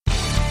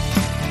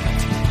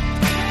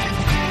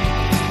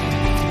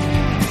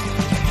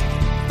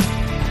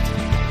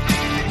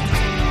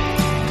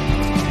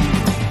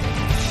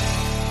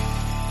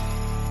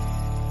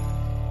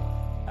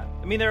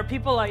mean, there are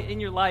people in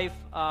your life,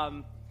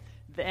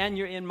 and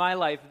you're in my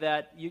life,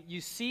 that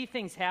you see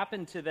things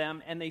happen to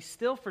them, and they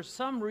still, for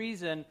some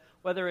reason,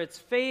 whether it's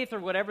faith or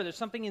whatever, there's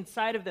something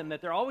inside of them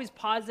that they're always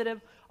positive,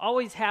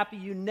 always happy.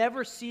 You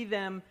never see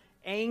them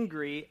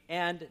angry,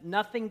 and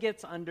nothing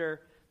gets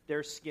under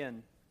their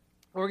skin.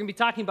 We're going to be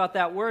talking about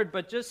that word,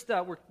 but just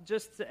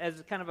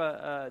as kind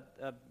of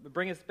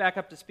bring us back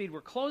up to speed,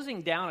 we're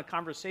closing down a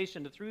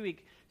conversation, a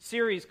 3-week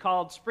series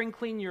called Spring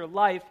Clean Your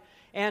Life.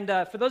 And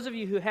for those of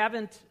you who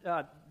haven't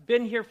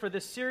been here for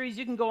this series,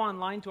 you can go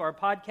online to our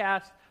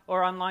podcast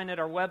or online at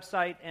our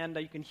website, and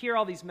you can hear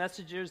all these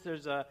messages.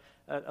 There's a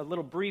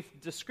little brief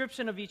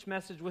description of each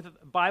message with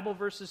Bible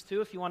verses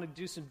too, if you want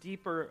to do some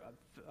deeper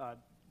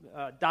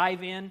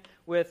dive in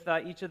with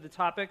each of the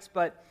topics.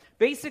 But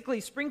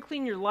basically, Spring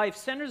Clean Your Life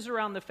centers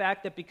around the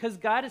fact that because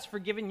God has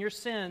forgiven your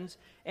sins,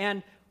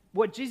 and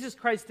what Jesus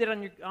Christ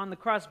did on the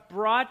cross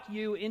brought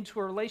you into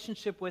a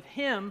relationship with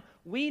Him,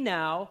 we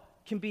now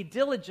can be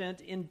diligent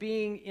in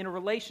being in a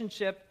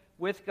relationship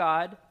with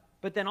God,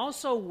 but then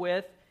also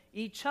with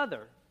each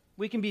other.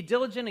 We can be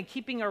diligent in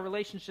keeping our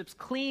relationships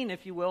clean,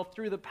 if you will,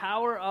 through the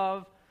power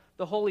of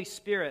the Holy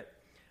Spirit.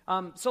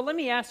 So let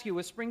me ask you,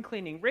 with spring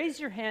cleaning, raise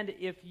your hand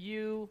if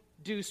you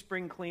do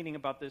spring cleaning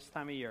about this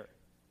time of year.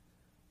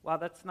 Wow,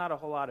 that's not a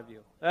whole lot of you.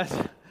 That's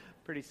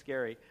pretty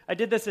scary. I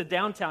did this at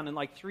downtown, and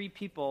like 3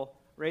 people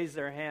raised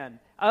their hand.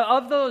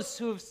 Of those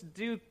who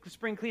do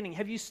spring cleaning,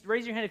 have you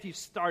raised your hand if you've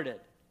started?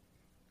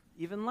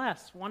 Even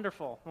less.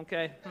 Wonderful.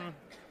 Okay.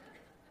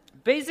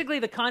 Basically,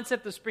 the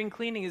concept of spring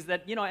cleaning is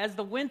that, as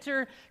the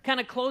winter kind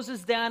of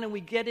closes down and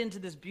we get into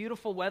this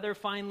beautiful weather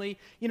finally,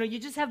 you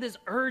just have this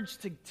urge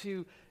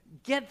to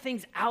get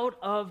things out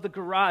of the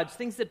garage,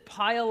 things that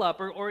pile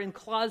up or in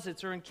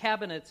closets or in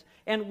cabinets.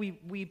 And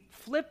we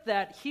flip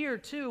that here,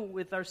 too,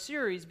 with our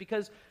series,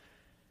 because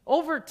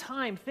over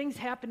time, things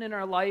happen in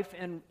our life,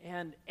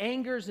 and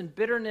angers and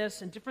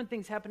bitterness and different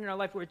things happen in our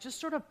life where it just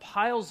sort of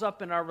piles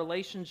up in our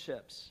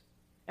relationships.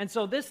 And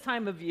so this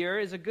time of year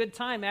is a good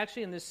time,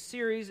 actually, in this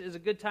series, is a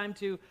good time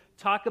to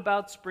talk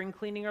about spring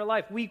cleaning our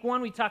life. Week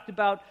 1, we talked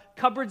about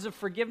cupboards of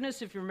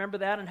forgiveness, if you remember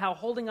that, and how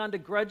holding on to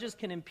grudges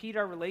can impede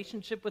our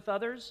relationship with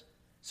others.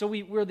 So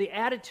we're the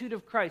attitude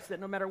of Christ, that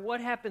no matter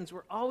what happens,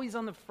 we're always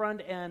on the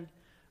front end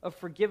of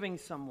forgiving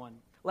someone.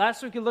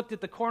 Last week, we looked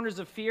at the corners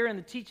of fear and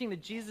the teaching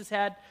that Jesus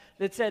had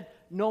that said,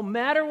 no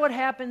matter what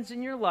happens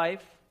in your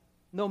life,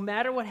 no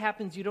matter what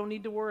happens, you don't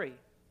need to worry.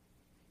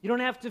 You don't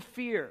have to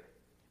fear,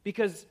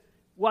 because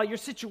while your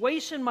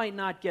situation might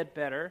not get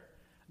better,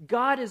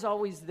 God is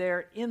always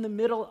there in the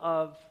middle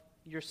of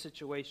your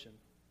situation.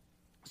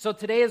 So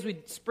today, as we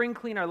spring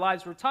clean our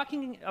lives, we're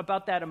talking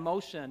about that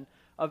emotion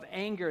of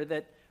anger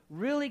that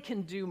really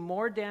can do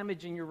more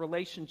damage in your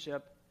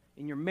relationship,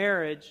 in your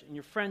marriage, in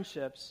your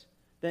friendships,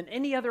 than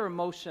any other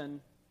emotion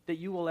that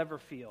you will ever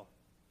feel.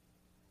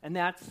 And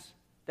that's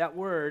that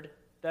word,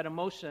 that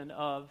emotion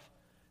of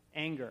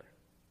anger.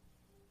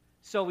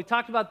 So we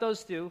talked about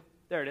those 2.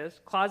 There it is,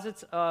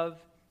 closets of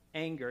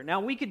anger.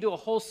 Now, we could do a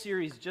whole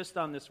series just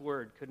on this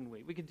word, couldn't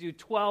we? We could do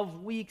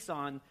 12 weeks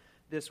on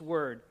this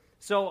word.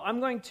 So I'm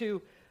going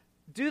to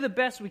do the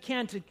best we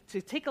can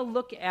to take a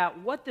look at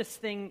what this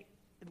thing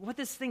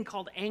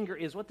called anger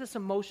is, what this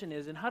emotion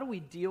is, and how do we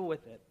deal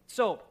with it.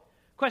 So,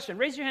 question,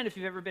 raise your hand if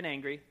you've ever been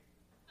angry.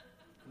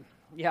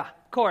 Yeah,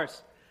 of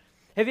course.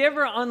 Have you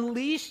ever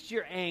unleashed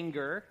your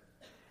anger,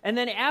 and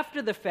then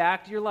after the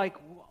fact, you're like,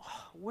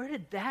 where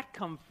did that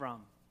come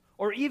from?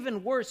 Or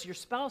even worse, your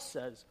spouse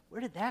says,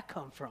 where did that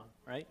come from,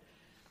 right?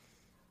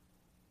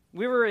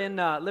 We were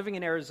living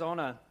in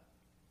Arizona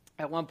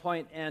at one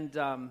point, and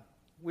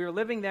we were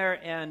living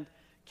there, and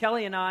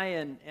Kelly and I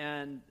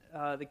and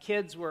the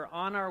kids were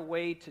on our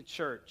way to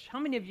church. How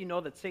many of you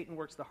know that Satan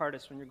works the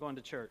hardest when you're going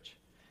to church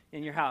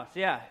in your house?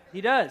 Yeah,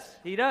 he does.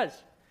 He does.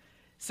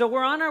 So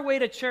we're on our way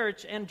to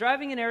church and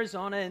driving in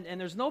Arizona,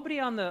 and there's nobody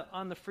on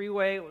the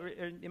freeway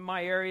in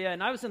my area,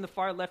 and I was in the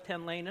far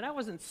left-hand lane, and I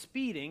wasn't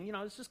speeding.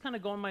 I was just kind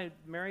of going my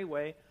merry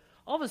way.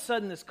 All of a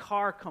sudden, this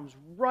car comes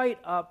right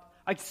up.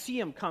 I see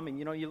him coming.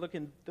 You look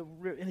in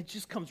and it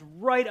just comes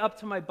right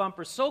up to my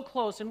bumper, so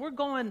close, and we're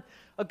going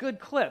a good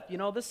clip.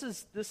 This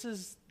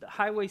is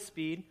highway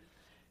speed,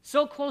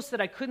 so close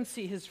that I couldn't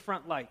see his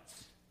front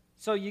lights.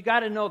 So you got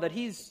to know that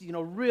he's,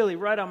 really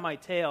right on my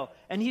tail.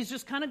 And he's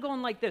just kind of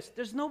going like this.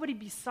 There's nobody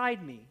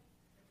beside me.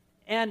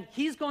 And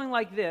he's going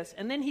like this.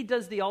 And then he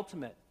does the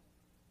ultimate.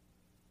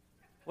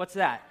 What's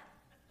that?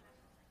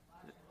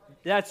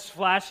 That's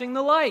flashing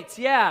the lights.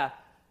 Yeah.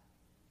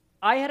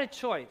 I had a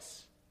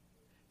choice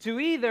to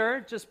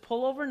either just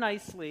pull over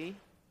nicely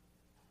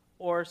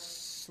or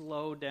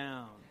slow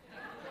down.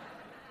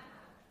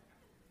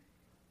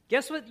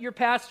 Guess what your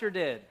pastor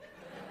did?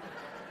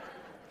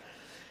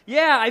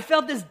 Yeah, I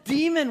felt this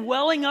demon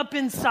welling up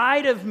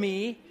inside of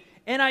me,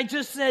 and I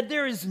just said,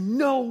 there is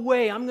no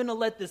way I'm going to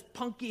let this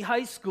punky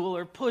high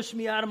schooler push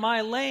me out of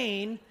my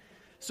lane.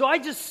 So I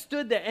just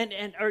stood there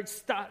and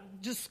stopped,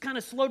 just kind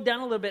of slowed down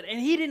a little bit, and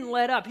he didn't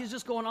let up. He's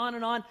just going on,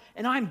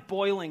 and I'm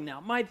boiling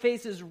now. My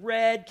face is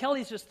red.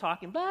 Kelly's just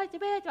talking, and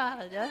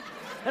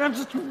I'm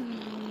just,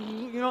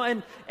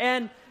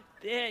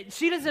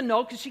 she doesn't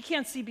know because she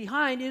can't see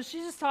behind. She's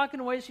just talking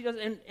away. She does,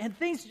 and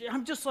things.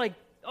 I'm just like,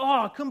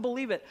 oh, I couldn't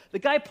believe it. The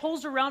guy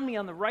pulls around me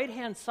on the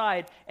right-hand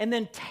side and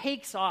then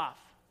takes off.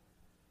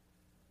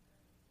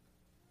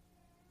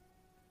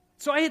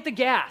 So I hit the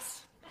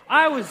gas.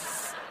 I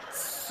was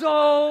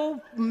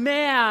so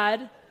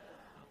mad.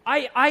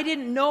 I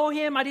didn't know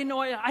him.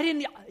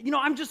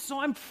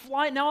 I'm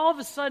flying. Now all of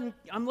a sudden,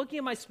 I'm looking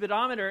at my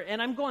speedometer,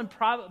 and I'm going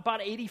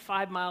about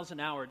 85 miles an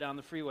hour down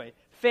the freeway.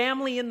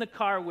 Family in the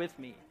car with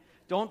me.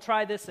 Don't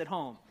try this at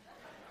home.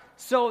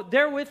 So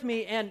they're with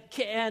me, and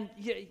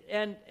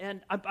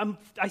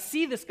I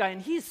see this guy,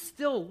 and he's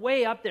still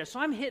way up there. So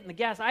I'm hitting the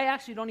gas. I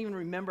actually don't even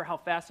remember how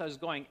fast I was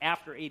going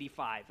after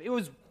 85. It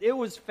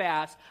was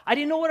fast. I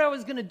didn't know what I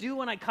was going to do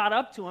when I caught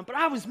up to him, but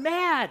I was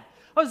mad.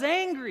 I was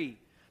angry.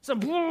 So,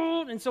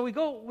 and so we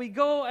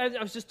go,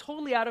 I was just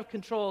totally out of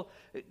control.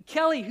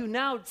 Kelly, who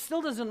now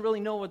still doesn't really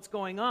know what's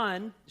going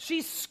on,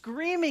 she's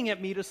screaming at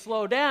me to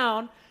slow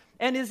down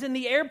and is in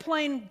the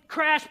airplane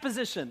crash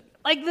position,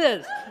 like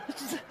this.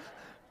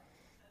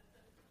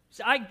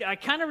 I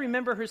kind of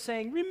remember her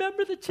saying,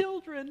 "Remember the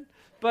children,"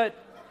 but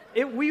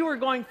we were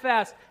going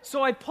fast.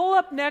 So I pull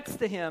up next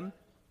to him,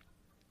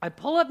 and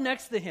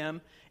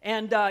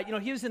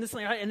he was in this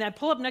lane, and I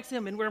pull up next to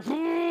him, and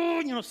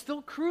we're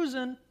still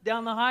cruising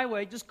down the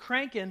highway, just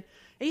cranking. And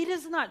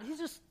he's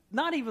just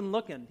not even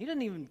looking. He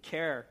doesn't even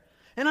care.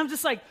 And I'm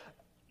just like,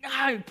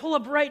 I pull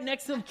up right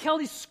next to him.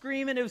 Kelly's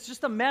screaming. It was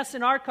just a mess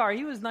in our car.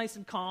 He was nice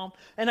and calm.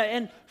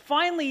 And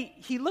finally,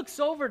 he looks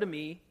over to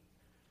me,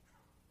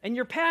 and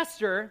your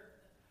pastor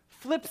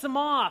flips him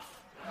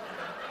off.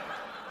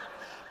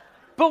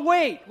 But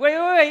wait.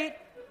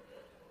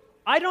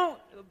 I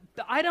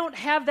don't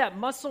have that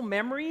muscle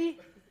memory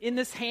in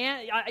this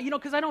hand,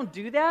 because I don't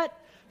do that.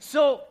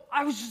 So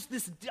I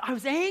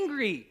was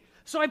angry.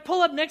 So I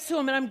pull up next to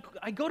him, and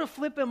I go to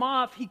flip him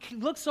off. He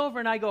looks over,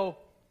 and I go,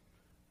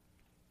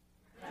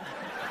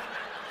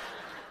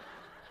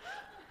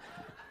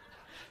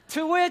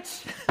 to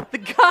which the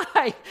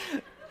guy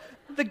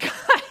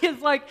is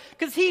like,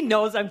 because he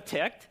knows I'm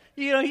ticked.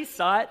 He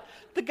saw it.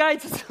 The guy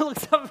just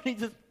looks up, and he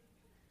just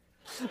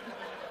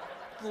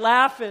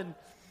laughing,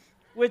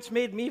 which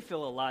made me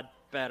feel a lot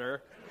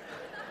better.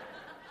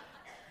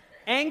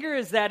 Anger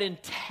is that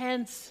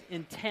intense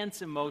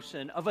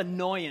emotion of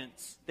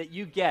annoyance that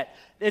you get.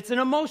 It's an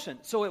emotion,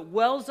 so it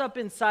wells up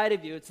inside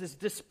of you. It's this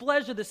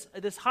displeasure,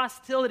 this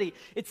hostility.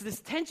 It's this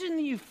tension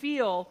you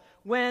feel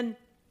when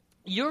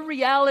your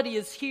reality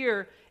is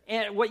here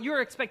and what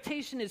your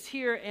expectation is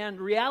here, and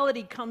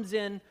reality comes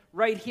in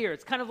right here.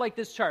 It's kind of like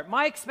this chart.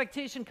 My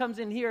expectation comes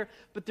in here,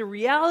 but the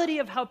reality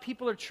of how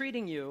people are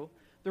treating you,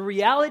 the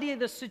reality of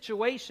the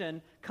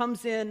situation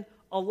comes in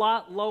a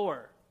lot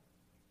lower.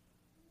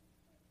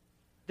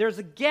 There's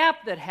a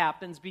gap that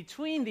happens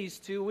between these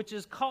two, which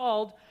is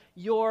called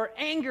your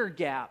anger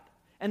gap.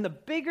 And the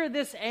bigger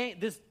this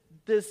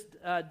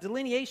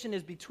delineation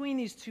is between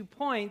these 2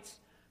 points,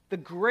 the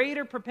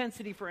greater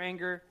propensity for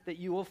anger that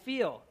you will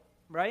feel,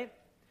 right?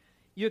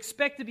 You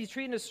expect to be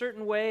treated a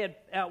certain way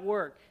at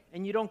work,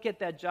 and you don't get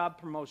that job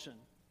promotion.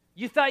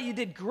 You thought you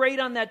did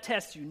great on that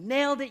test. You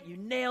nailed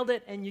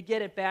it, and you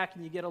get it back,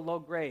 and you get a low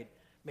grade.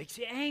 Makes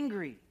you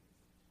angry.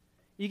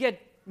 You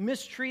get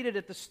mistreated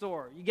at the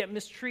store. You get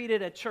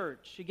mistreated at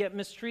church. You get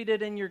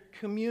mistreated in your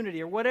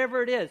community or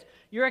whatever it is.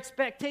 Your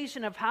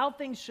expectation of how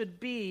things should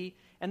be,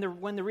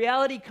 and when the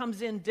reality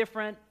comes in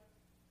different,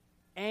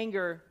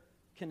 anger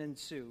can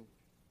ensue.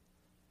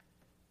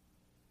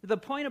 The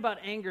point about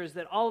anger is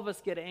that all of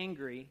us get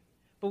angry,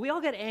 but we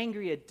all get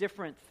angry at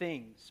different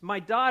things. My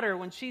daughter,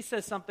 when she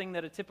says something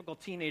that a typical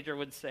teenager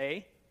would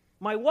say,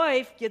 my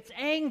wife gets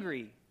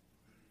angry.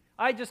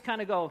 I just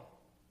kind of go,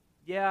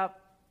 yeah.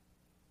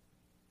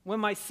 When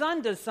my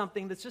son does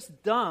something that's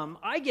just dumb,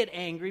 I get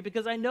angry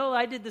because I know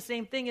I did the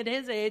same thing at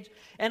his age,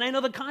 and I know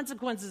the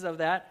consequences of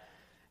that.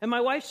 And my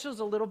wife shows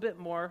a little bit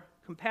more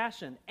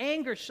compassion.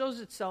 Anger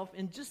shows itself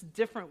in just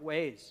different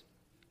ways.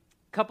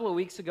 A couple of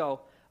weeks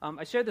ago,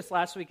 I shared this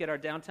last week at our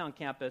downtown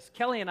campus.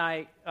 Kelly and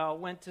I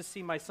went to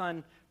see my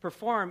son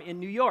perform in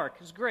New York.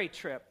 It was a great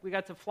trip. We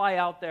got to fly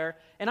out there,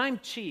 and I'm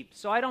cheap,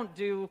 so I don't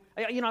do,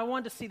 I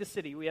wanted to see the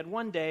city. We had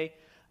one day.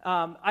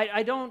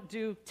 I don't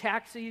do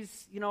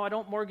taxis, I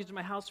don't mortgage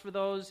my house for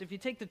those. If you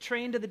take the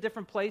train to the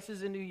different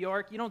places in New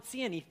York, you don't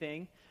see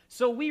anything.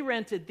 So we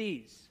rented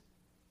these.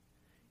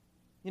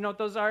 You know what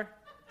those are?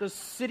 Those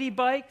city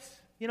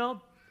bikes,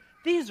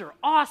 These are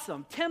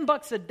awesome.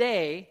 $10 a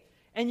day,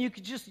 and you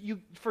could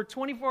for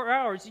 24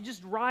 hours, you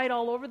just ride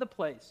all over the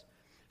place.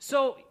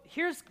 So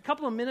here's a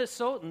couple of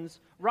Minnesotans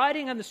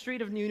riding on the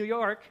street of New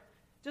York,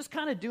 just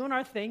kind of doing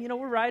our thing.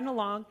 We're riding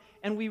along,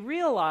 and we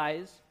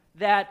realize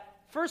that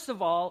first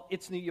of all,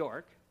 it's New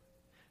York.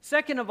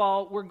 Second of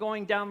all, we're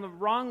going down the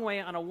wrong way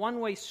on a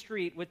one-way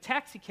street with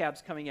taxi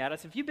cabs coming at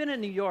us. If you've been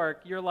in New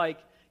York, you're like,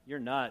 you're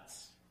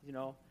nuts,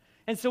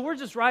 And so we're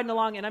just riding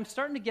along, and I'm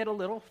starting to get a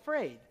little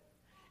afraid.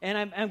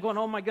 and I'm going,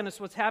 oh my goodness,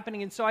 what's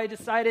happening? And so I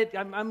decided,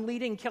 I'm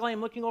leading Kelly, I'm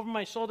looking over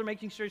my shoulder,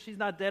 making sure she's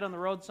not dead on the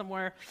road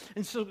somewhere,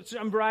 and so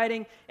I'm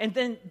riding,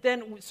 and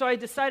so I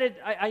decided,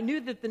 I knew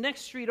that the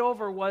next street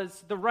over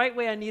was the right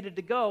way I needed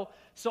to go,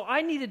 so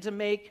I needed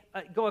to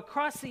go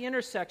across the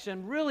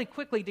intersection really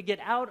quickly to get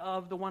out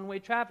of the one-way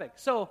traffic.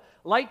 So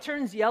light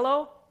turns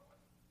yellow,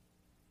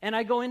 and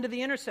I go into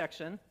the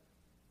intersection,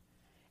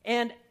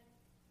 and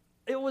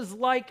it was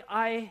like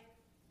I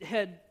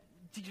had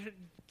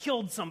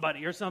killed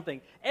somebody or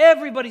something.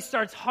 Everybody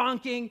starts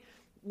honking.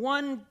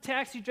 One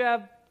taxi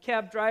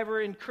cab driver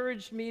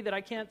encouraged me that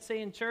I can't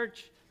say in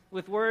church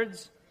with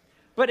words,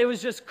 but it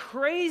was just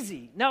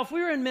crazy. Now, if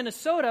we were in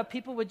Minnesota,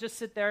 people would just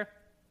sit there,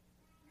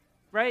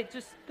 right?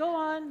 Just go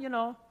on, you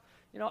know.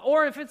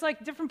 Or if it's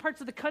like different parts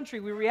of the country,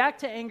 we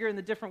react to anger in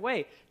a different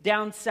way.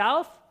 Down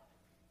south,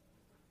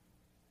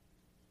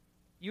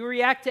 you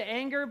react to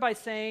anger by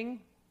saying,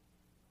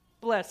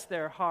 bless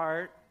their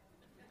heart,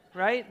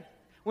 right?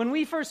 When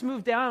we first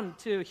moved down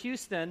to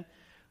Houston,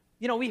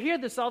 we hear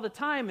this all the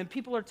time, and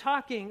people are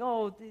talking,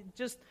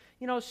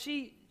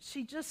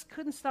 she just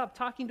couldn't stop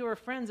talking to her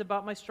friends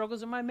about my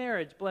struggles in my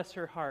marriage, bless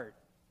her heart.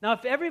 Now,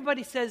 if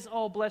everybody says,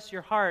 oh, bless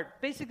your heart,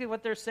 basically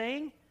what they're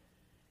saying,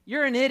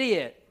 you're an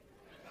idiot.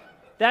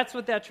 That's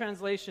what that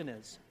translation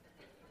is.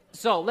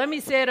 So let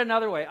me say it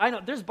another way. I know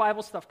there's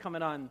Bible stuff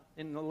coming on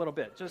in a little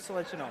bit, just to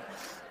let you know.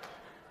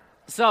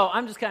 So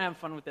I'm just kind of having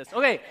fun with this.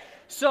 Okay,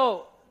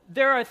 so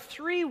there are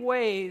 3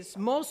 ways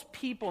most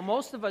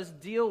of us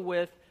deal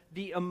with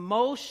the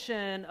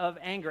emotion of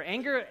anger.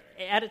 Anger,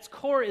 at its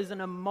core, is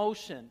an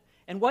emotion.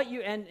 And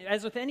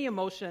as with any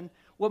emotion,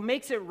 what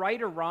makes it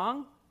right or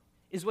wrong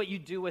is what you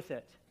do with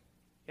it.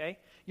 Okay?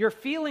 Your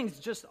feelings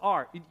just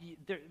are.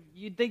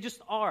 They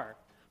just are.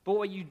 But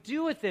what you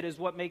do with it is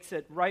what makes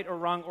it right or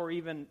wrong, or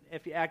even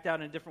if you act out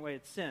in a different way,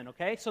 it's sin.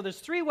 Okay? So there's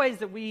 3 ways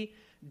that we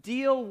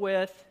deal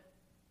with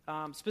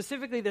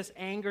specifically this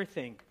anger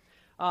thing.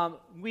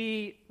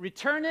 We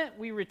return it,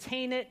 we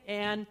retain it,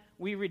 and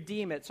we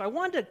redeem it. So I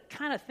wanted to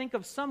kind of think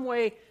of some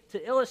way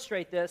to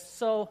illustrate this.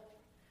 So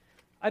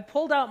I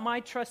pulled out my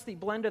trusty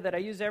blender that I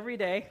use every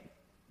day.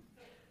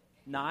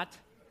 This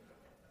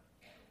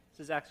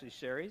is actually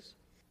Sherry's.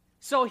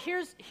 So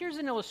here's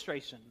an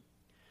illustration.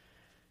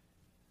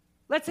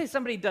 Let's say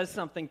somebody does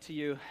something to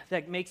you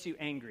that makes you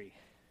angry.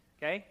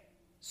 Okay?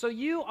 So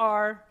you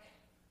are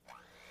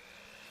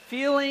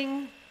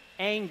feeling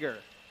anger.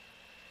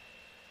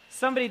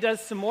 Somebody does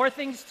some more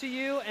things to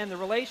you and the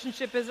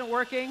relationship isn't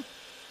working,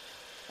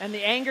 and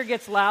the anger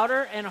gets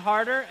louder and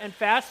harder and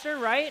faster,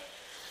 right?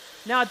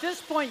 Now at this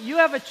point you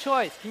have a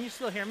choice. Can you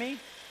still hear me?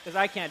 Because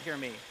I can't hear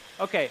me.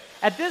 Okay,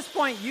 at this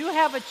point you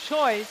have a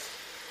choice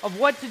of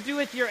what to do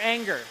with your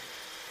anger.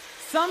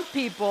 Some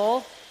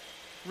people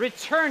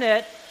return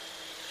it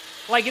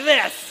like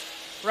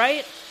this,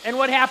 right? And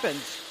what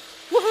happens?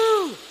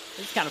 Woohoo!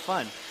 It's kind of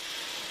fun,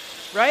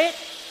 right?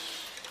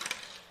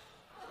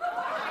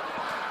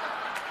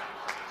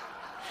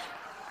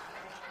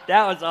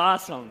 That was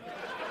awesome.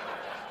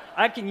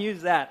 I can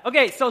use that.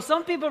 Okay, so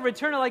some people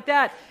return it like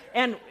that,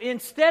 and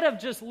instead of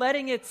just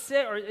letting it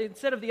sit, or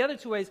instead of the other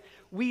 2 ways,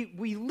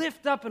 we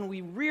lift up and we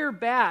rear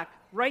back,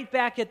 right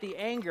back at the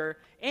anger,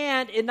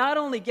 and it not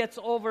only gets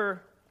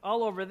all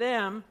over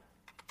them.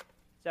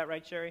 Is that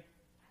right, Sherry?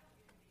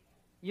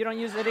 You don't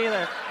use it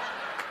either?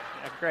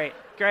 Yeah,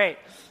 great.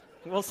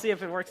 We'll see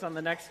if it works on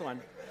the next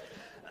one.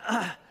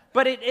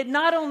 But it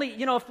not only,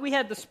 if we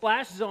had the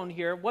splash zone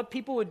here, what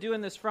people would do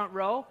in this front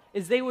row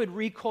is they would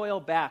recoil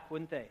back,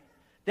 wouldn't they?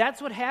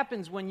 That's what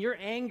happens when your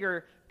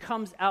anger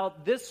comes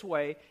out this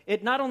way.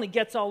 It not only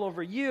gets all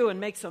over you and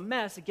makes a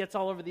mess, it gets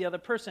all over the other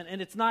person,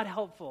 and it's not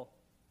helpful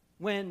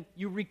when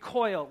you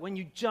recoil, when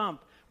you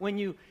jump, when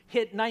you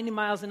hit 90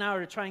 miles an hour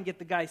to try and get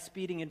the guy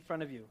speeding in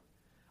front of you.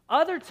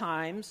 Other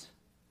times,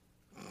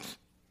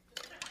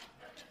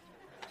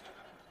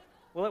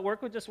 will it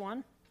work with just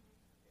one?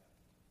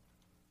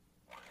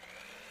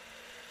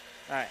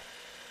 All right.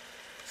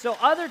 So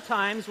other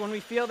times when we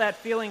feel that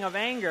feeling of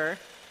anger,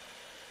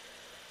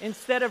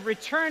 instead of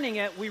returning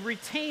it, we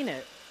retain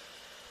it.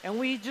 And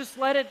we just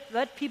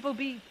let people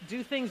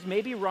do things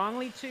maybe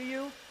wrongly to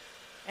you,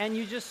 and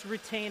you just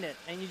retain it,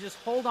 and you just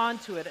hold on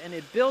to it, and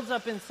it builds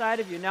up inside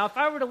of you. Now, if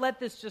I were to let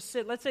this just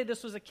sit, let's say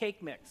this was a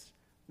cake mix,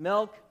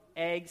 milk,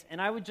 eggs,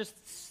 and I would just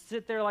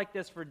sit there like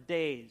this for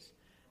days.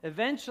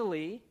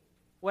 Eventually,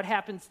 what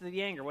happens to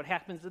the anger? What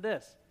happens to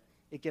this?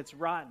 It gets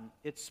rotten.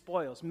 It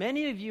spoils.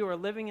 Many of you are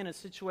living in a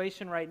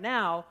situation right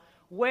now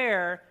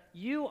where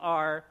you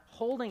are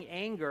holding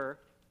anger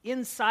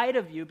inside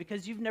of you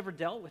because you've never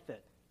dealt with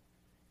it.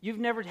 You've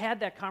never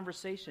had that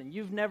conversation.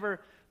 You've never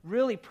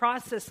really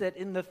processed it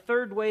in the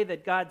 3rd way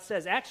that God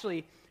says.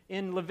 Actually,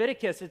 in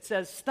Leviticus, it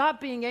says,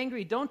 stop being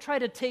angry. Don't try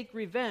to take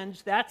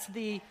revenge. That's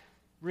the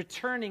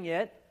returning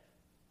it.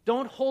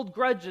 Don't hold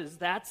grudges.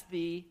 That's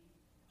the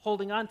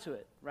holding on to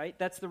it, right?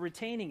 That's the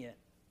retaining it.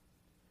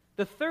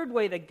 The 3rd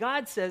way that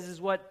God says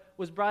is what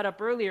was brought up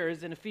earlier,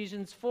 is in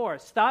Ephesians 4.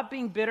 Stop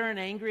being bitter and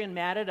angry and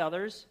mad at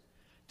others.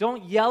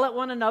 Don't yell at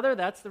one another,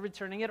 that's the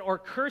returning it, or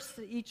curse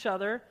each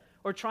other,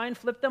 or try and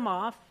flip them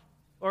off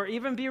or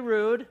even be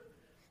rude.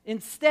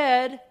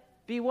 Instead,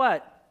 be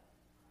what?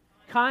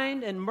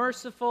 Kind and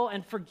merciful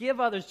and forgive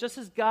others just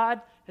as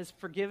God has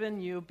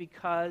forgiven you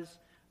because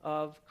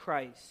of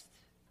Christ.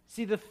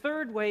 See, the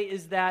third way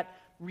is that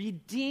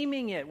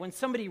redeeming it. When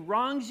somebody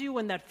wrongs you,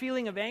 when that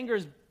feeling of anger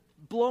is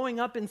blowing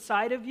up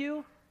inside of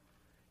you,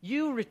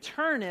 you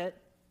return it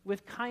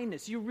with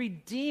kindness. You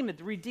redeem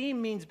it.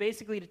 Redeem means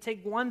basically to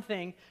take one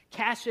thing,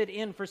 cash it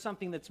in for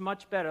something that's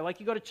much better. Like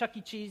you go to Chuck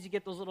E. Cheese, you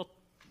get those little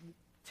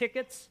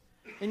tickets,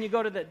 and you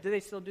go to do they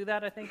still do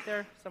that, I think,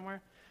 there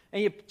somewhere?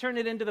 And you turn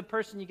it into the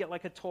person, you get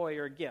like a toy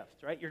or a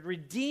gift, right? You're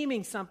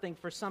redeeming something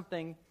for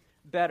something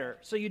better.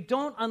 So you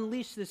don't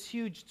unleash this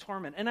huge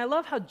torment. And I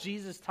love how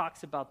Jesus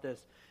talks about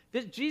this.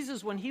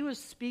 Jesus, when he was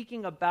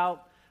speaking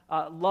about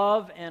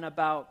love and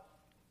about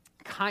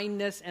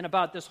kindness and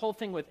about this whole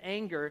thing with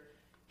anger,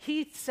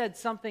 he said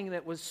something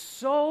that was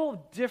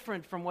so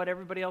different from what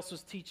everybody else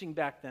was teaching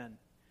back then.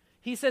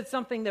 He said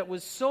something that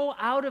was so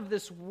out of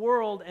this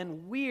world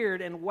and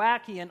weird and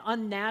wacky and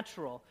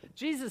unnatural.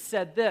 Jesus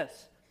said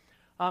this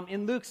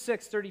in Luke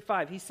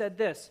 6:35. He said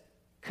this,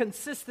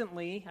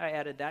 consistently, I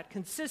added that,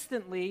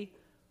 consistently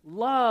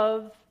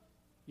love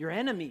your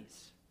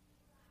enemies.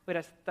 Wait,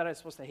 I thought I was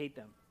supposed to hate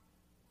them.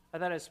 I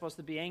thought I was supposed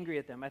to be angry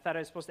at them. I thought I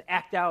was supposed to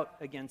act out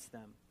against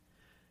them.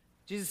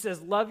 Jesus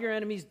says, love your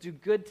enemies, do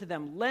good to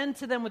them, lend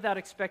to them without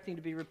expecting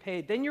to be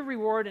repaid. Then your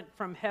reward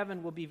from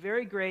heaven will be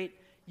very great.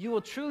 You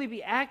will truly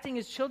be acting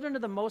as children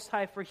of the Most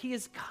High, for he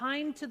is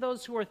kind to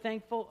those who are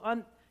thankful.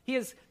 He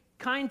is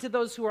kind to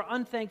those who are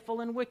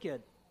unthankful and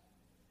wicked.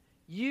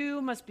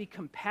 You must be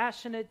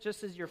compassionate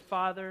just as your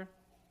Father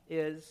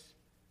is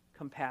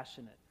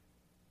compassionate.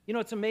 You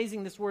know, it's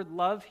amazing, this word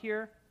love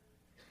here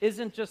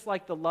isn't just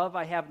like the love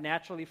I have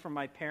naturally from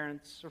my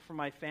parents or from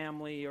my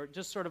family or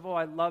just sort of, oh,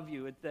 I love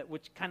you,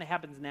 which kind of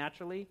happens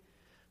naturally.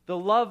 The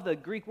love, the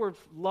Greek word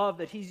love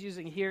that he's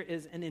using here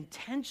is an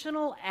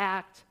intentional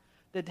act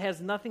that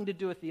has nothing to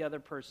do with the other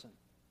person.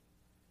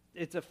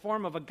 It's a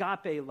form of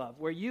agape love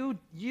where you,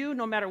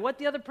 no matter what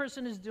the other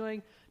person is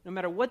doing, no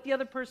matter what the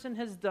other person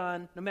has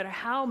done, no matter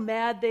how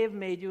mad they've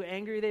made you,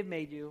 angry they've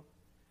made you,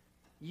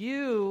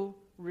 you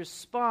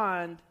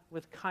respond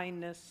with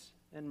kindness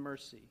and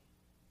mercy.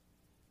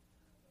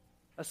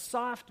 A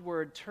soft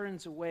word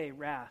turns away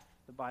wrath,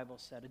 the Bible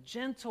said. A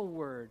gentle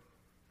word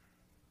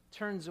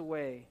turns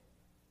away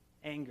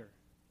anger.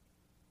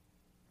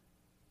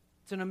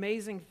 It's an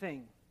amazing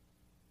thing.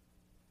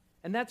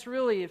 And that's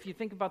really, if you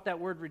think about that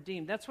word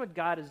redeemed, that's what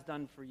God has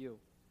done for you.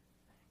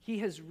 He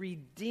has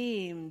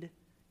redeemed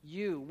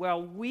you.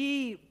 Well,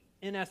 we,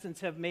 in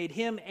essence, have made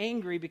him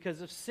angry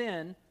because of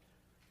sin.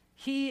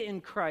 He,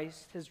 in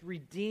Christ, has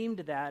redeemed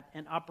that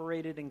and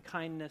operated in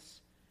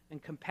kindness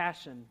and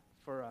compassion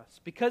for us.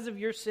 Because of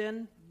your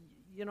sin,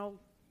 you know,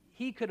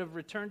 he could have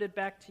returned it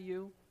back to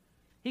you.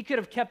 He could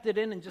have kept it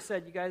in and just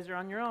said, you guys are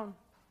on your own.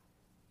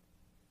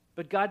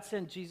 But God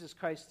sent Jesus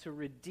Christ to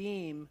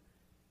redeem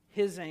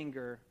his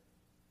anger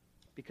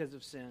because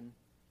of sin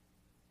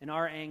and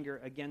our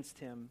anger against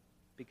him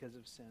because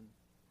of sin.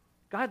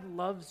 God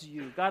loves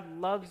you. God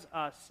loves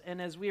us. And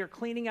as we are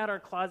cleaning out our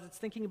closets,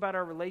 thinking about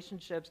our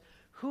relationships,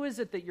 who is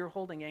it that you're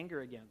holding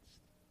anger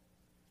against?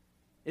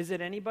 Is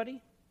it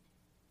anybody?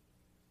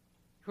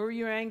 Who are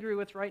you angry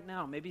with right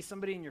now? Maybe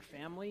somebody in your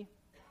family?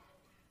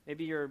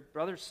 Maybe your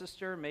brother,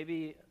 sister?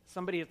 Maybe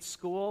somebody at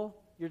school?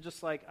 You're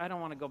just like, I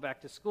don't want to go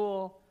back to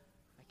school.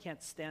 I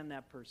can't stand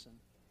that person.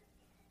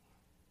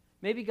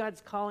 Maybe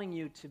God's calling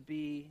you to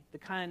be the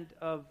kind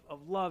of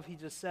love he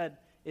just said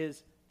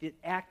is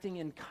acting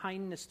in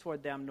kindness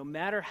toward them, no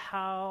matter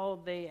how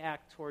they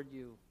act toward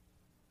you.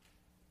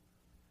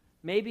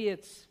 Maybe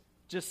it's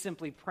just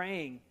simply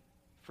praying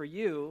for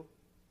you,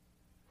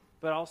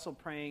 but also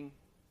praying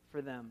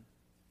for them.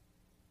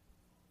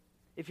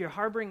 If you're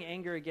harboring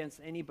anger against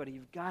anybody,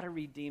 you've got to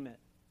redeem it.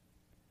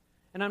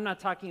 And I'm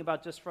not talking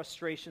about just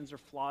frustrations or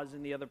flaws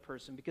in the other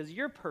person, because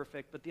you're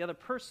perfect, but the other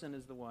person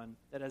is the one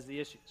that has the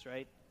issues,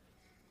 right?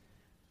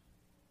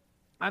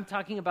 I'm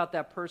talking about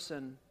that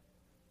person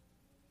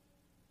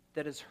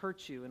that has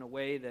hurt you in a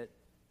way that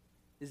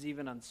is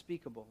even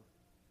unspeakable.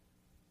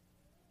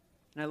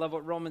 And I love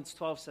what Romans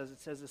 12 says. It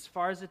says, as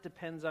far as it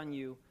depends on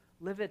you,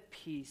 live at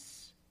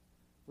peace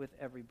with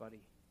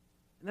everybody.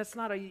 And that's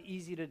not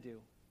easy to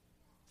do.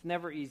 It's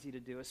never easy to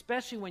do,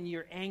 especially when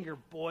your anger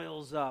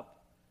boils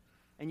up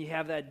and you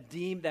have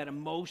that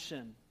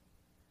emotion.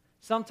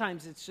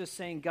 Sometimes it's just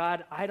saying,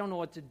 God, I don't know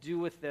what to do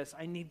with this.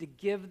 I need to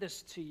give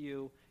this to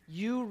you.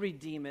 You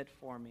redeem it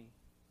for me.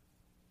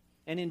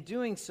 And in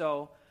doing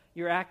so,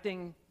 you're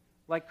acting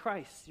like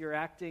Christ. You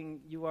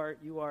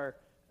are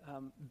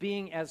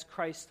being as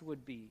Christ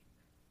would be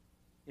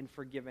in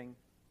forgiving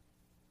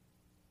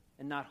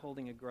and not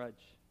holding a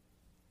grudge.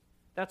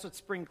 That's what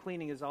spring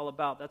cleaning is all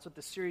about. That's what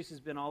the series has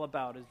been all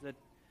about, is that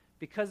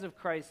because of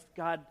Christ,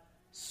 God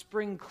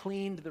spring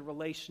cleaned the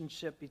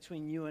relationship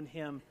between you and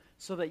him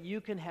so that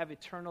you can have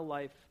eternal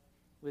life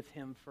with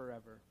him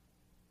forever.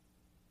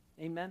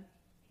 Amen?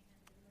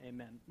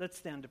 Amen. Let's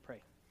stand to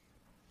pray.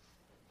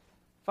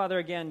 Father,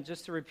 again,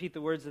 just to repeat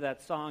the words of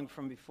that song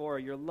from before,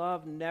 your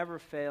love never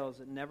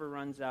fails, it never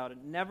runs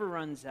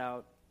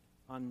out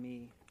on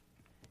me.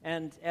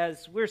 And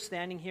as we're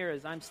standing here,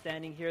 as I'm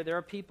standing here, there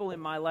are people in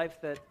my life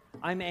that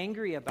I'm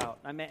angry about,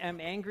 I'm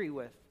angry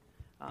with.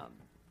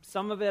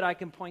 Some of it I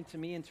can point to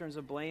me in terms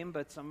of blame,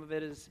 but some of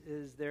it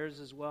is theirs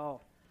as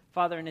well.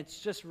 Father, and it's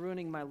just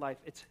ruining my life.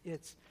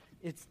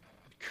 It's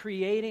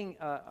creating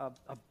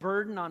a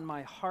burden on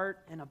my heart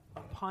and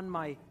upon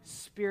my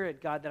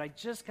spirit, God, that I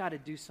just got to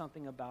do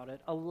something about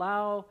it.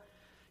 Allow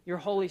your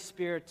Holy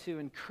Spirit to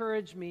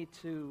encourage me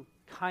to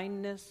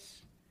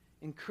kindness,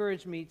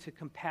 encourage me to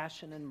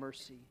compassion and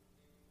mercy.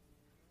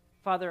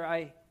 Father,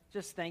 I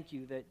just thank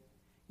you that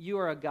you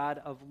are a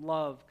God of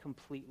love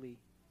completely,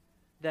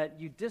 that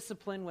you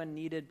discipline when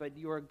needed, but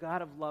you are a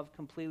God of love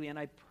completely. And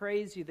I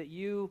praise you that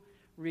you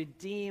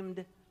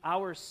redeemed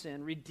our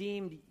sin,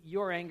 redeemed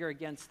your anger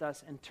against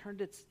us, and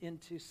turned it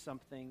into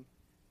something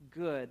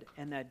good.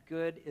 And that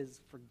good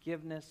is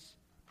forgiveness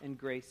and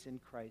grace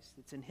in Christ.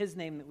 It's in his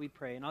name that we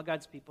pray. And all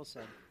God's people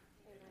said,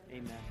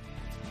 Amen.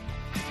 Amen.